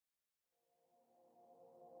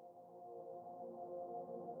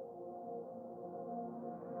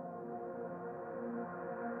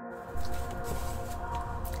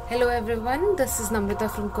Hello everyone, this is NAMRATHA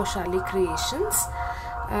from KAUSHALI Creations.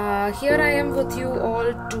 Here I am with you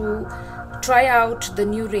all to try out the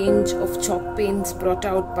new range of chalk paints brought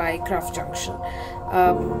out by Junction.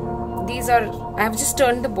 I have just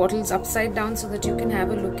turned the bottles upside down so that you can have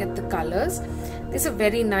a look at the colors. These are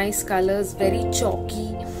very nice colors, very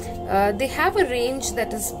chalky. They have a range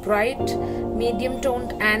that is bright, medium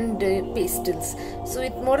toned and pastels. So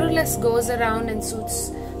it more or less goes around and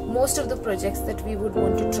suits most of the projects that we would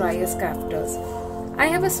want to try as crafters. I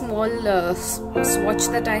have a small swatch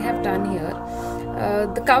that I have done here.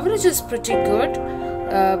 The coverage is pretty good,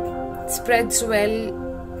 spreads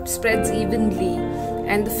well, spreads evenly,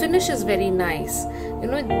 and the finish is very nice. You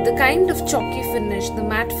know, the kind of chalky finish, the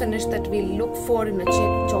matte finish that we look for in a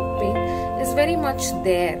chalk paint is very much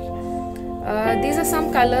there. These are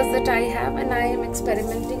some colors that I have, and I am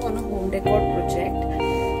experimenting on a home decor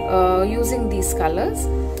project using these colors.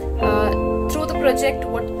 Through the project,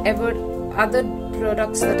 whatever other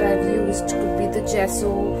products that I've used, could be the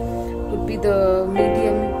gesso, could be the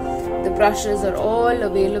medium, the brushes are all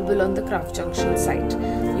available on the Junction site.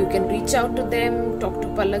 You can reach out to them, talk to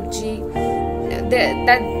Palak ji.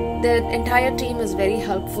 The entire team is very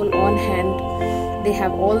helpful on hand. They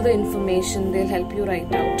have all the information, they'll help you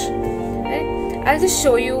right out. Right? I'll just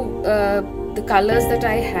show you the colors that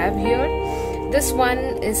I have here. This one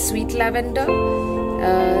is sweet lavender.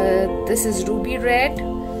 This is ruby red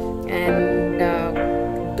and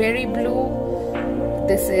berry blue.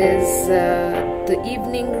 This is the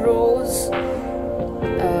evening rose,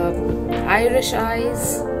 Irish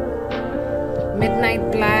eyes,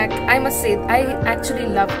 midnight black. I must say, I actually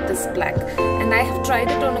love this black, and I have tried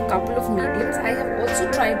it on a couple of mediums. I have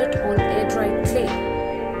also tried it on air dried clay,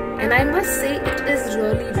 and I must say it is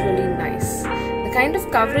really nice. The kind of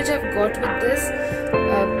coverage I've got with this,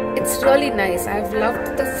 it's really nice. I've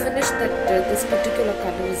loved the finish that this particular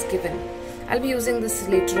color is given. I'll be using this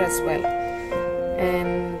later as well.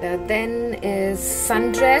 And then is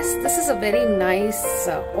Sundress. This is a very nice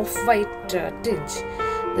off-white tinge.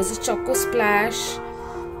 There's a choco splash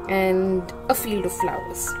and a field of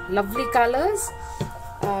flowers. Lovely colors.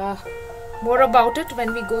 More about it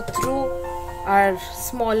when we go through our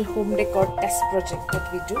small home decor test project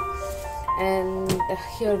that we do. And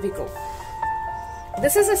here we go.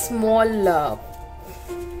 This is a small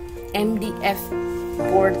MDF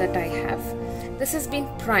board that I have. This has been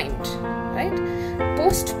primed, right?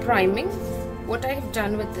 Post priming, what I have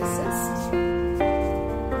done with this is,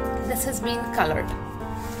 this has been colored.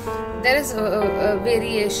 There is a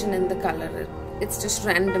variation in the color. It's just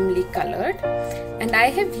randomly colored, and I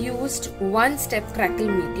have used one step crackle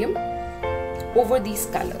medium over these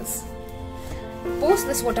colors. Post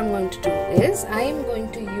this, what I'm going to do is I am going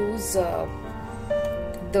to use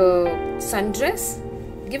the Sundress,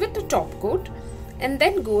 give it a top coat, and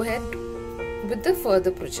then go ahead with the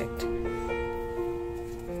further project.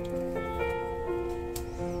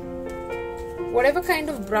 Whatever kind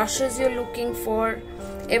of brushes you're looking for,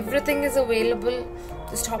 everything is available.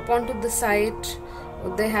 Just hop onto the site.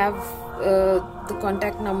 They have the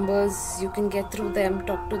contact numbers. You can get through them,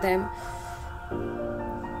 talk to them,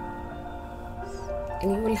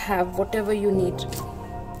 and you will have whatever you need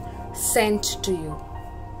sent to you.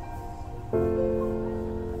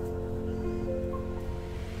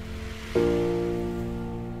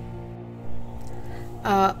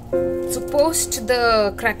 So post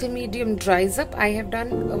the crackle medium dries up, I have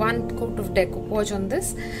done one coat of Decor on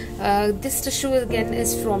this. This tissue again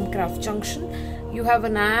is from Junction. You have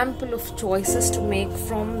an ample of choices to make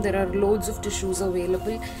from. There are loads of tissues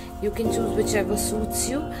available. You can choose whichever suits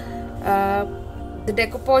you. The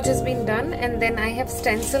decoupage has been done, and then I have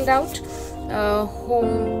stenciled out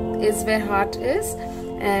home is where heart is,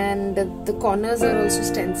 and the corners are also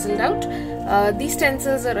stenciled out. These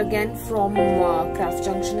stencils are again from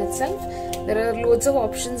Junction itself. There are loads of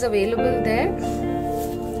options available there.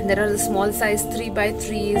 There are the small size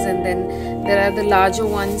 3x3s, and then there are the larger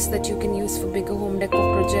ones that you can use for bigger home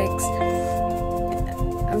decor projects.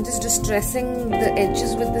 I'm just distressing the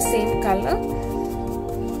edges with the same color.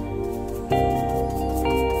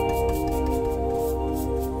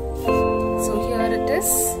 So here it is.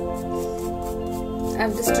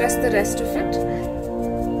 I've distressed the rest of it.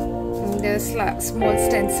 There's small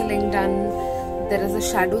stenciling done. There is a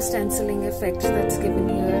shadow stenciling effect that's given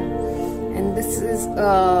here, and this is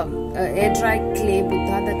air dry clay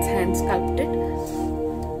Buddha that's hand sculpted.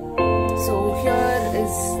 So here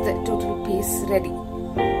is the total piece ready.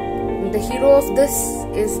 The hero of this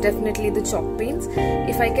is definitely the chalk paints.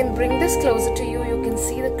 If I can bring this closer to you, you can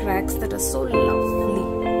see the cracks that are so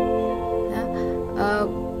lovely.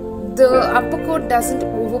 the upper coat doesn't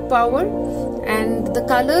overpower, and the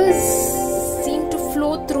colors seem to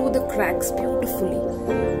flow through the cracks beautifully.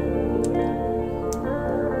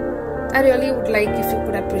 I really would like if you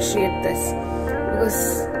could appreciate this,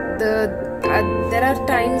 because there are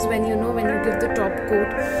times when when you give the top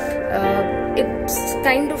coat, it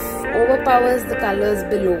kind of overpowers the colors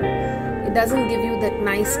below. It doesn't give you that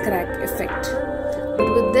nice crack effect.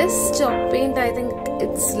 But with this chalk paint, I think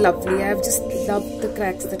it's lovely. I've just loved the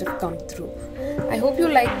cracks that have come through. I hope you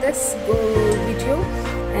like this video,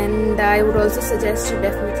 and I would also suggest you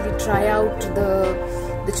definitely try out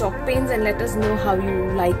the chalk paints and let us know how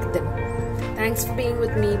you like them. Thanks for being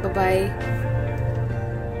with me. Bye bye.